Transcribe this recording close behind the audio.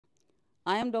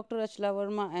I am Dr. Achla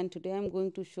Verma, and today I am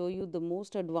going to show you the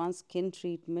most advanced skin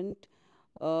treatment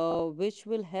which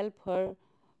will help her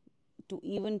to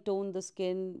even tone the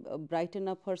skin, brighten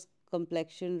up her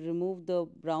complexion, remove the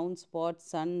brown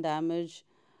spots, sun damage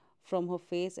from her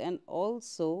face, and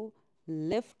also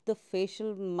lift the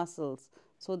facial muscles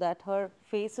so that her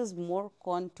face is more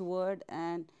contoured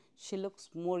and she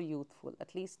looks more youthful,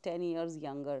 at least 10 years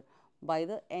younger by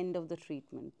the end of the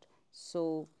treatment.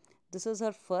 So, this is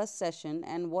her first session,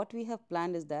 and what we have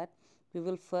planned is that we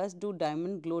will first do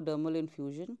diamond glow dermal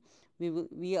infusion.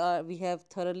 We have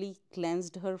thoroughly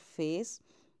cleansed her face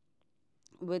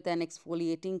with an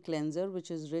exfoliating cleanser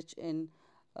which is rich in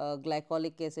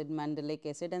glycolic acid, mandelic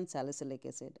acid, and salicylic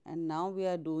acid. And now we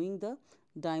are doing the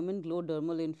diamond glow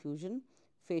dermal infusion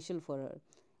facial for her.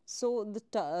 So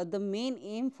the main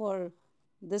aim for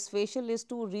this facial is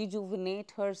to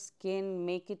rejuvenate her skin,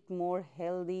 make it more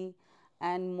healthy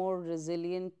and more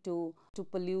resilient to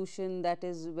pollution that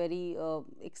is very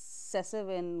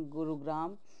excessive in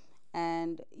Gurugram,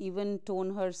 and even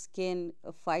tone her skin,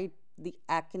 fight the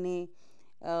acne.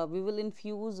 We will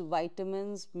infuse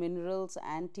vitamins, minerals,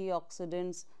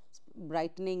 antioxidants,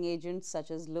 brightening agents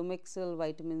such as Lumexil,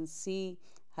 vitamin C,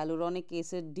 hyaluronic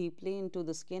acid deeply into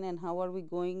the skin. And how are we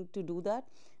going to do that?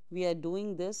 We are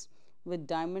doing this with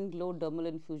Diamond Glow Dermal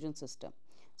Infusion System.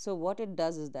 So what it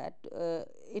does is that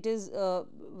it is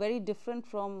very different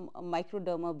from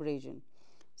microdermabrasion.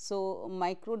 So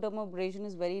microdermabrasion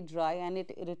is very dry and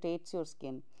it irritates your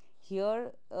skin.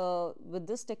 Here, with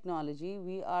this technology,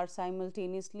 we are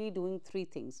simultaneously doing three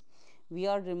things. We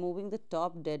are removing the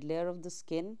top dead layer of the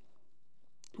skin.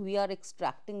 We are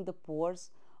extracting the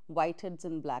pores, whiteheads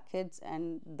and blackheads,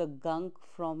 and the gunk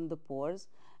from the pores,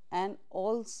 and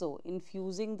also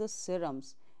infusing the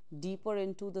serums deeper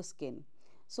into the skin.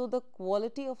 So the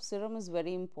quality of serum is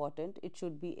very important. It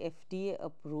should be FDA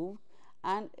approved,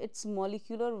 and its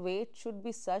molecular weight should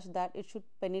be such that it should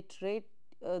penetrate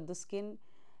the skin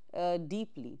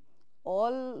deeply.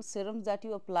 All serums that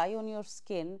you apply on your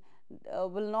skin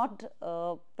will not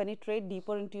penetrate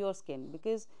deeper into your skin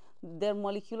because their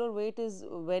molecular weight is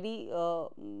very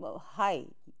high.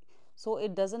 So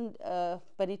it doesn't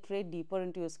penetrate deeper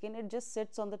into your skin, it just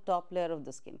sits on the top layer of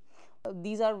the skin.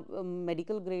 These are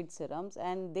medical grade serums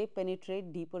and they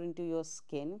penetrate deeper into your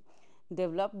skin,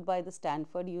 developed by the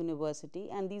Stanford University,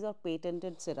 and these are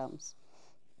patented serums.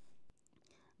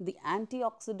 The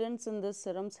antioxidants in this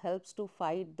serums helps to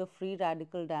fight the free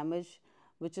radical damage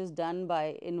which is done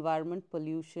by environment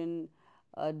pollution,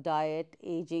 diet,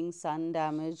 aging, sun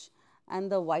damage.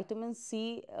 And the vitamin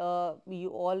C, you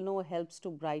all know, helps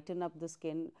to brighten up the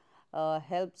skin,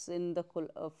 helps in the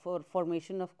for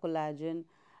formation of collagen,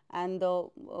 and the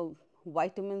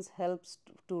vitamins helps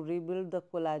to rebuild the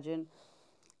collagen.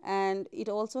 And it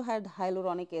also had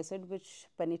hyaluronic acid which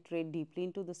penetrate deeply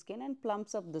into the skin and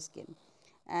plumps up the skin.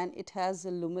 And it has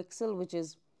Lumexil which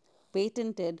is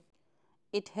patented.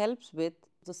 It helps with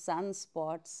the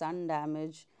sunspot, sun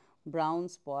damage, brown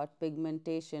spot,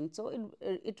 pigmentation. So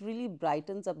it really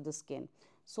brightens up the skin.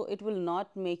 So it will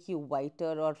not make you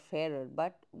whiter or fairer,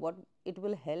 but what it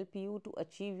will help you to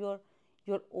achieve your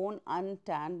own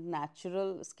untanned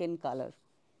natural skin color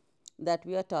that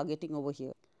we are targeting over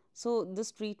here. So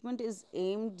this treatment is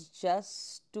aimed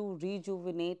just to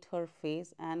rejuvenate her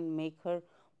face and make her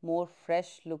more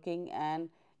fresh looking, and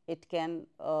it can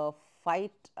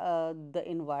fight the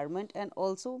environment, and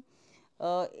also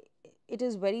uh, it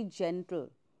is very gentle.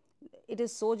 It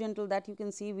is so gentle that you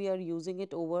can see we are using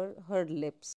it over her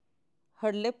lips.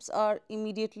 Her lips are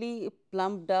immediately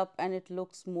plumped up and it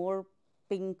looks more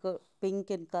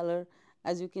pink in color.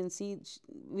 As you can see,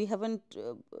 we haven't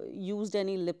used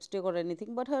any lipstick or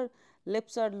anything, but her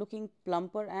lips are looking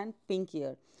plumper and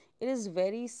pinkier. It is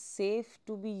very safe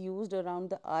to be used around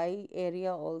the eye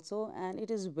area also, and it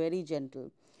is very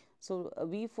gentle. So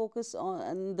we focus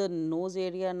on the nose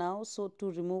area now, so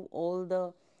to remove all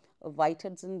the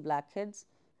whiteheads and blackheads.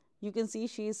 You can see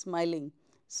she is smiling.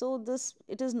 So this,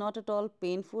 it is not at all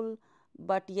painful,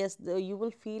 but yes, you will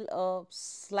feel a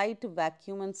slight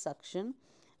vacuum and suction,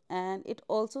 and it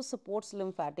also supports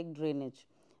lymphatic drainage.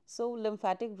 So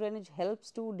lymphatic drainage helps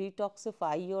to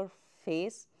detoxify your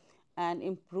face and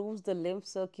improves the lymph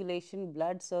circulation,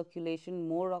 blood circulation,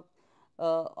 more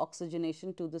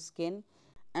oxygenation to the skin.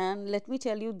 And let me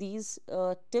tell you, these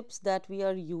tips that we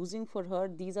are using for her,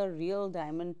 these are real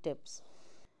diamond tips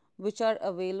which are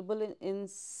available in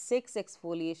 6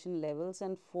 exfoliation levels,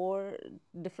 and 4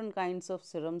 different kinds of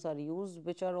serums are used,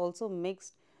 which are also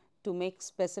mixed to make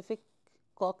specific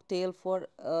cocktail for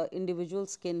individual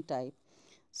skin type.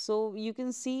 So you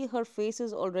can see her face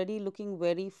is already looking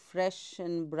very fresh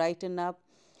and brighten up.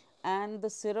 and the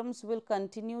serums will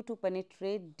continue to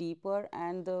penetrate deeper,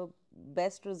 and the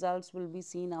best results will be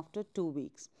seen after 2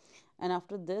 weeks. And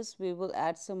after this we will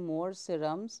add some more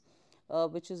serums,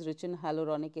 which is rich in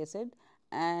hyaluronic acid,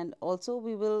 and also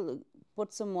we will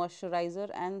put some moisturizer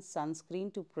and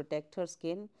sunscreen to protect her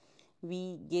skin.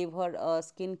 We gave her a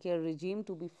skincare regime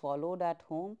to be followed at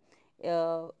home,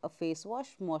 a face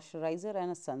wash, moisturizer,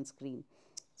 and a sunscreen.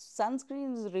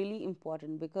 Sunscreen is really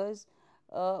important because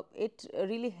it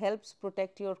really helps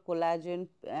protect your collagen,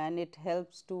 and it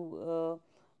helps to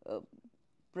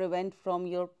prevent from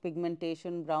your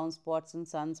pigmentation, brown spots, and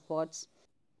sunspots.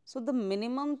 So, the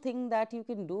minimum thing that you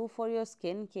can do for your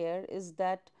skin care is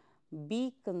that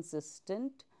be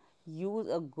consistent, use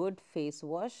a good face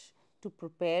wash to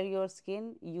prepare your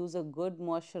skin, use a good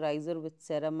moisturizer with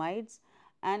ceramides,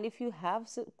 and if you have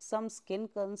some skin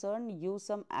concern, use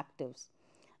some actives.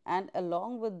 And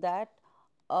along with that,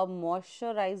 a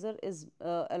moisturizer is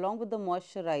along with the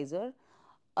moisturizer,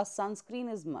 a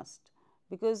sunscreen is must,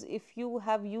 because if you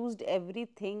have used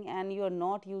everything and you are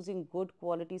not using good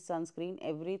quality sunscreen,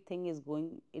 everything is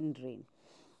going in drain.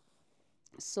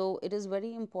 So it is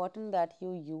very important that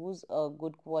you use a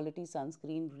good quality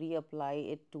sunscreen,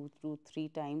 reapply it 2 to 3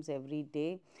 times every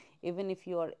day. Even if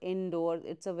you are indoors,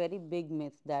 it's a very big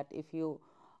myth that if you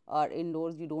are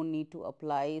indoors you don't need to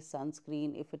apply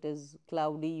sunscreen, if it is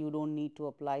cloudy you don't need to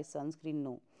apply sunscreen.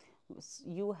 No,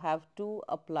 you have to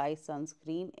apply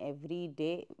sunscreen every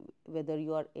day, whether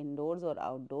you are indoors or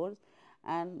outdoors.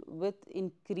 And with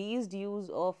increased use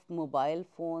of mobile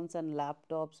phones and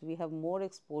laptops, we have more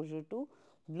exposure to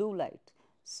blue light.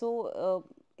 So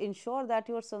ensure that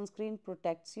your sunscreen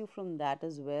protects you from that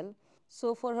as well.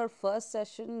 So for her first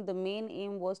session, the main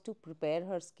aim was to prepare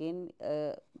her skin,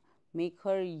 make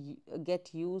her get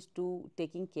used to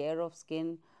taking care of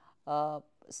skin, uh,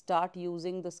 start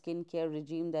using the skincare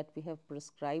regime that we have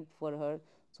prescribed for her,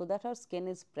 so that her skin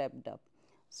is prepped up.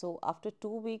 So after 2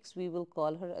 weeks, we will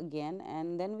call her again,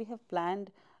 and then we have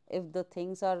planned, if the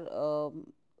things are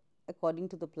according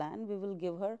to the plan, we will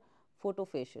give her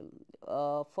photofacial.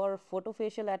 For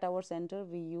photofacial at our center,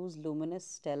 we use Luminous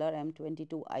Stellar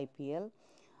M22 IPL.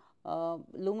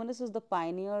 Luminous is the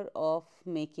pioneer of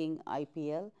making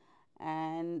IPL,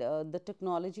 and the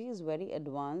technology is very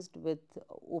advanced with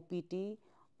OPT,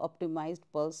 optimized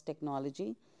pulse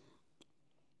technology.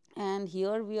 And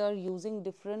here we are using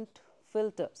different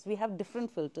filters. We have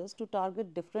different filters to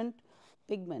target different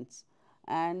pigments,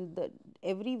 and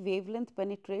every wavelength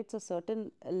penetrates a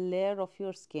certain layer of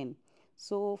your skin.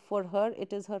 So for her,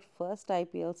 it is her first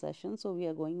IPL session, so we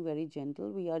are going very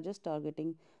gentle. We are just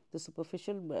targeting the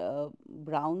superficial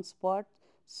brown spot,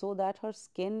 so that her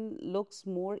skin looks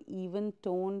more even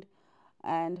toned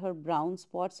and her brown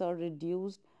spots are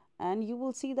reduced. And you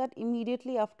will see that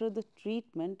immediately after the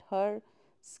treatment, her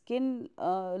skin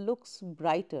looks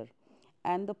brighter,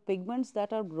 and the pigments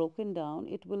that are broken down,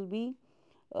 it will be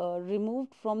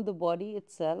removed from the body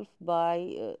itself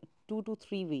by 2 to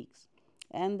 3 weeks.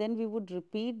 And then we would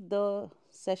repeat the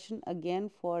session again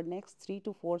for next 3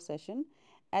 to 4 session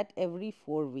at every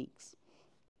 4 weeks.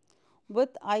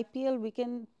 With IPL, we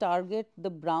can target the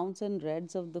browns and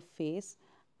reds of the face,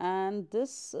 and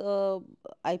this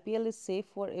IPL is safe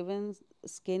for even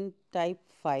skin type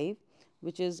 5,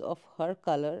 which is of her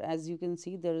color. As you can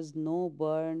see, there is no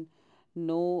burn,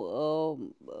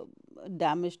 no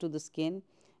damage to the skin,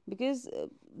 because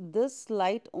this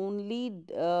light only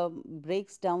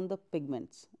breaks down the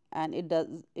pigments, and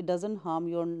it doesn't harm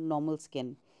your normal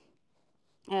skin.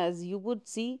 As you would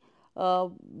see, uh,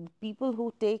 people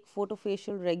who take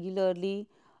photofacial regularly,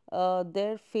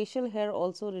 their facial hair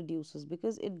also reduces,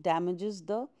 because it damages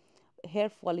the hair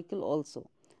follicle also.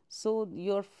 So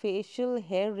your facial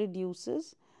hair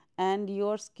reduces and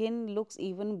your skin looks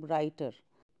even brighter.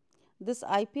 This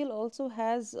IPL also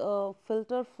has a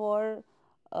filter for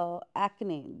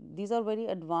acne. These are very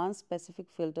advanced specific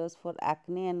filters for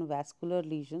acne and vascular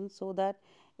lesions, so that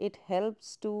it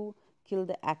helps to kill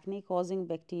the acne causing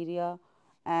bacteria,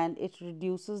 and it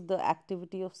reduces the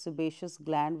activity of sebaceous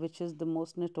gland, which is the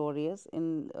most notorious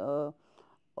in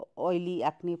oily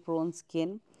acne prone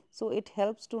skin. So it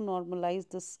helps to normalize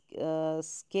the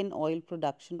skin oil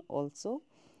production also.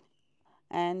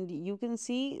 And you can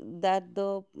see that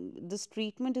this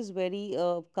treatment is very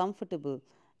comfortable,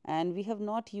 and we have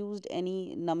not used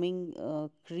any numbing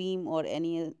cream or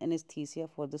any anesthesia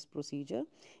for this procedure.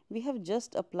 We have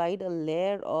just applied a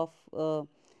layer of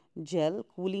gel,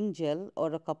 cooling gel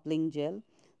or a coupling gel,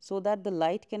 so that the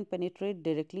light can penetrate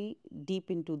directly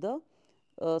deep into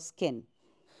the skin.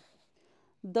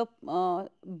 The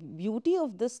beauty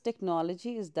of this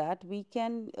technology is that we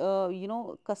can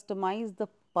customize the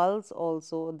pulse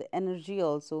also, the energy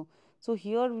also. So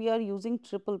here we are using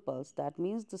triple pulse. That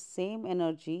means the same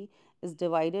energy is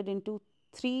divided into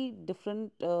three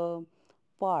different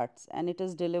parts, and it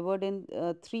is delivered in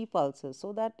three pulses,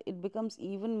 so that it becomes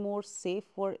even more safe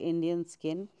for Indian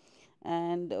skin.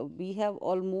 And we have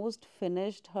almost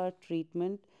finished her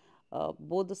treatment.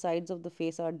 Both the sides of the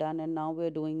face are done, and now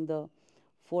we're doing the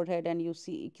forehead, and you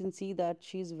can see that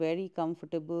she's very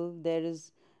comfortable. There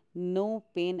is no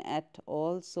pain at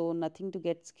all, so nothing to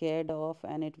get scared of,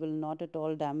 and it will not at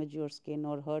all damage your skin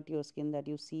or hurt your skin that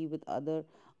you see with other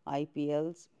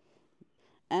IPLs.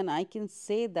 And I can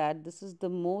say that this is the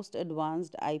most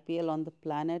advanced IPL on the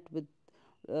planet,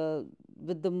 uh,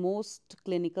 with the most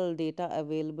clinical data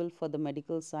available for the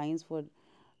medical science for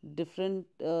different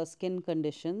skin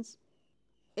conditions.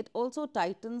 It also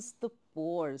tightens the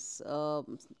pores,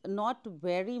 not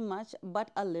very much,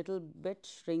 but a little bit.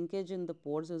 Shrinkage in the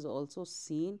pores is also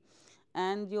seen.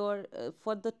 And your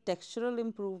for the textural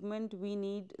improvement, we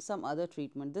need some other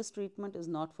treatment. This treatment is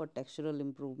not for textural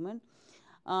improvement.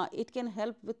 It can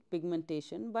help with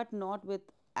pigmentation, but not with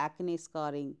acne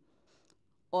scarring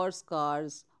or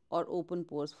scars or open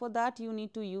pores. For that, you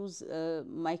need to use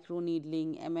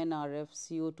microneedling, MNRF,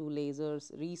 CO2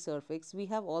 lasers, resurface. We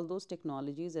have all those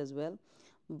technologies as well,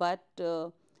 but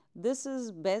this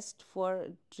is best for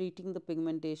treating the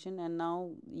pigmentation. And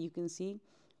now you can see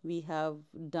we have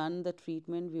done the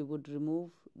treatment. We would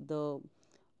remove the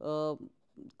uh,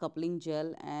 coupling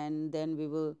gel, and then we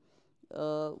will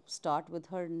start with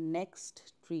her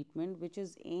next treatment, which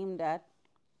is aimed at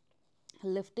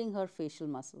lifting her facial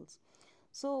muscles.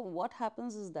 So, what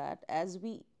happens is that as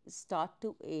we start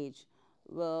to age,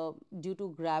 due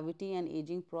to gravity and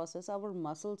aging process, our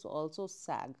muscles also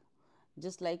sag,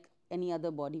 just like any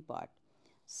other body part.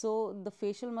 So, the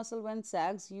facial muscle, when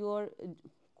sags, your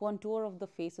contour of the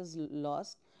face is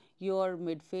lost, your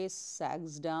mid face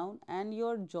sags down, and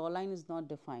your jawline is not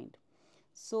defined.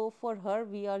 So, for her,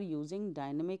 we are using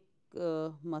dynamic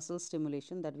muscle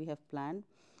stimulation that we have planned,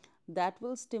 that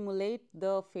will stimulate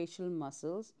the facial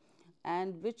muscles,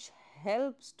 and which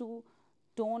helps to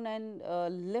tone and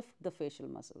lift the facial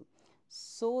muscle.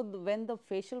 So, when the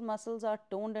facial muscles are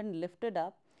toned and lifted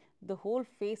up, the whole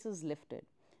face is lifted.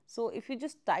 So, if you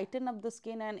just tighten up the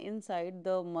skin and inside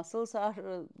the muscles are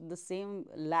the same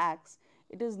lax,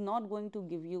 it is not going to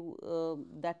give you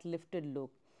that lifted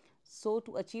look. So,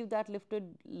 to achieve that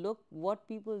lifted look, what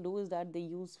people do is that they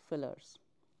use fillers.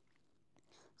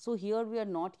 So here we are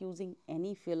not using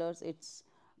any fillers.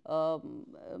 Um,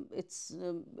 it's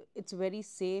very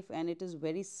safe, and it is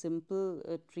very simple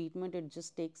treatment. It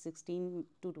just takes 16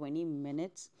 to 20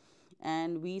 minutes,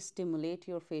 and we stimulate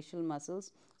your facial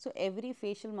muscles. So every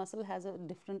facial muscle has a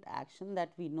different action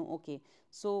that we know. Okay,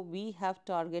 so we have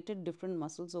targeted different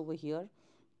muscles over here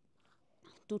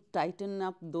to tighten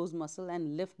up those muscle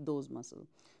and lift those muscle.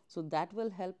 So that will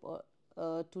help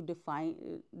to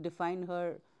define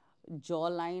her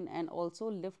jawline, and also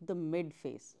lift the mid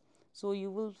face. So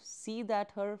you will see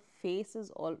that her face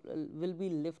is all will be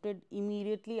lifted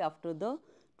immediately after the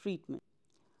treatment.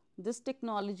 This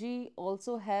technology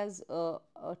also has a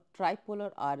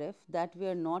tripolar RF that we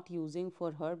are not using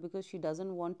for her, because she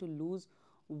doesn't want to lose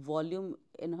volume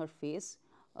in her face.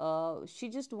 She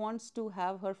just wants to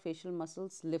have her facial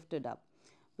muscles lifted up,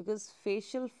 because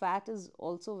facial fat is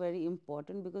also very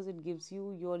important, because it gives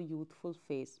you your youthful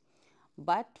face.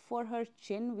 But for her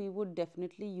chin, we would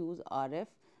definitely use RF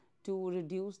to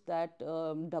reduce that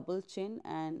double chin,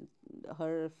 and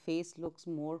her face looks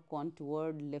more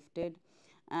contoured, lifted.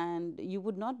 And you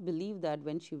would not believe that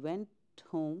when she went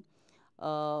home,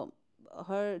 uh,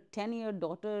 her 10-year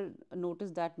daughter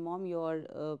noticed that, Mom,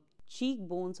 your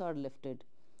cheekbones are lifted.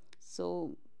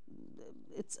 So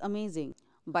it's amazing.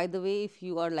 By the way, if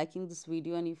you are liking this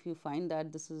video, and if you find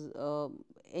that this is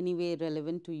anyway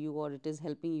relevant to you, or it is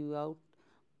helping you out,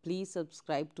 please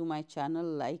subscribe to my channel,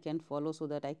 like and follow, so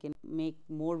that I can make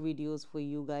more videos for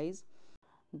you guys.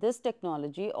 This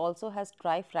technology also has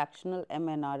trifractional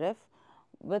MNRF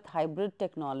with hybrid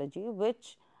technology,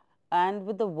 which and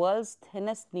with the world's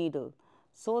thinnest needle,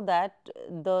 so that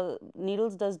the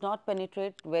needles does not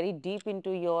penetrate very deep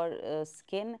into your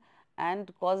skin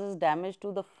and causes damage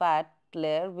to the fat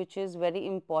layer, which is very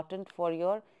important for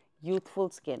your youthful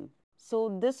skin.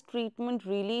 So this treatment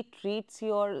really treats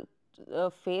your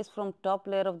face from top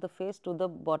layer of the face to the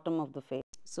bottom of the face.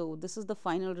 So this is the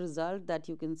final result that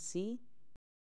you can see.